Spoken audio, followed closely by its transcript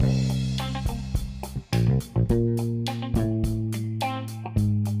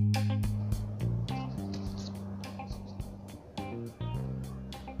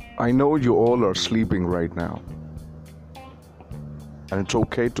I know you all are sleeping right now, and it's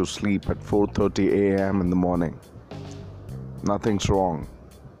okay to sleep at 4:30 a.m. in the morning. Nothing's wrong,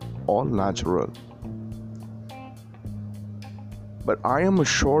 all natural. But I am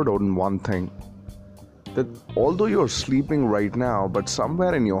assured on one thing, that although you're sleeping right now, but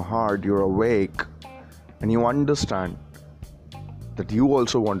somewhere in your heart you're awake and you understand that you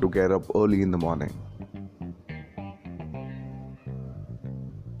also want to get up early in the morning.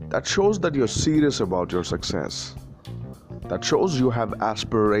 That shows that you're serious about your success. That shows you have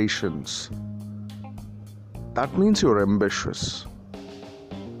aspirations. That means you're ambitious.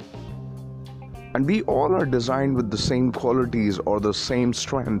 And we all are designed with the same qualities or the same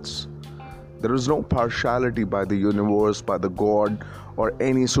strengths. There is no partiality by the universe, by the God, or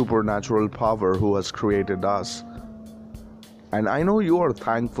any supernatural power who has created us. And I know you are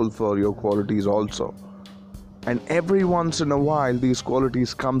thankful for your qualities also. And every once in a while these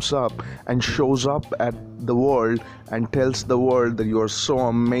qualities comes up and shows up at the world and tells the world that you are so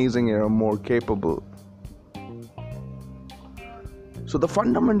amazing and you're more capable. So the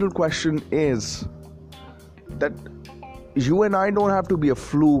fundamental question is that you and I don't have to be a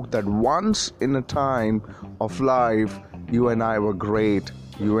fluke that once in a time of life you and I were great,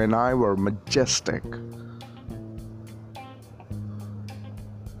 you and I were majestic.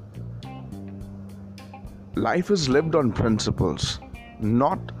 Life is lived on principles,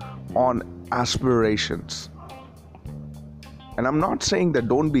 not on aspirations. And I'm not saying that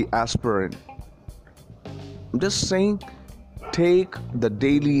don't be aspirant. I'm just saying take the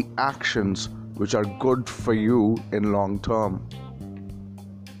daily actions which are good for you in long term.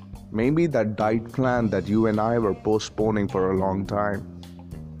 Maybe that diet plan that you and I were postponing for a long time.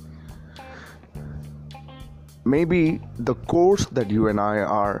 Maybe the course that you and I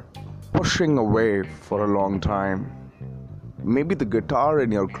are pushing away for a long time. Maybe the guitar in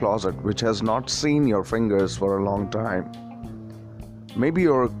your closet which has not seen your fingers for a long time. Maybe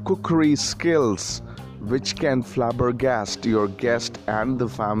your cookery skills which can flabbergast your guest and the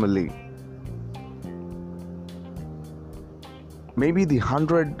family. Maybe the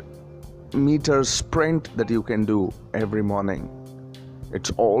 100-meter sprint that you can do every morning.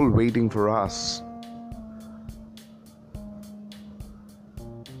 It's all waiting for us.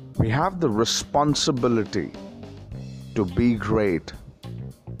 We have the responsibility to be great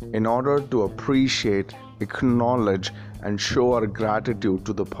in order to appreciate, acknowledge, and show our gratitude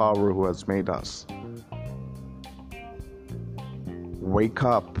to the power who has made us. Wake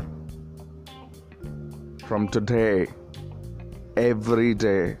up from today, every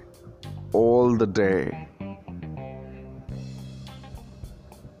day, all the day.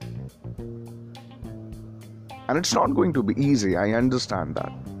 And it's not going to be easy, I understand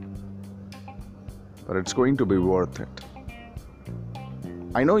that. But it's going to be worth it.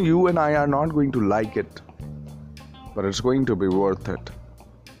 I know you and I are not going to like it, but it's going to be worth it.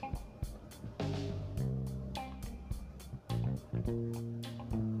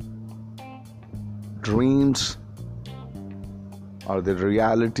 Dreams are the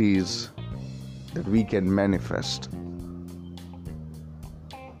realities that we can manifest.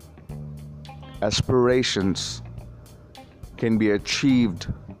 Aspirations can be achieved.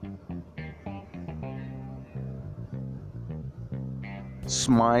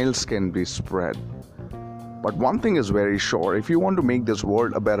 Smiles can be spread. But one thing is very sure, if you want to make this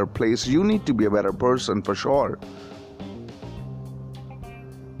world a better place, you need to be a better person for sure.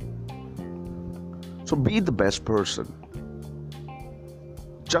 So be the best person.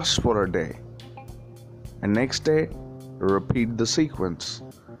 Just for a day. And next day, repeat the sequence.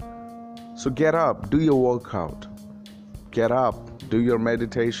 So get up, do your workout. Get up, do your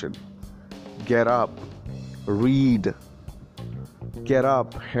meditation. Get up, read. Get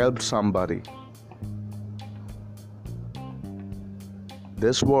up, help somebody.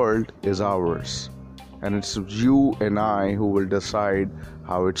 This world is ours, and it's you and I who will decide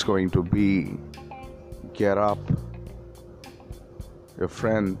how it's going to be. Get up. Your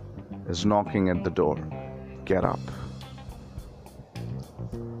friend is knocking at the door. Get up.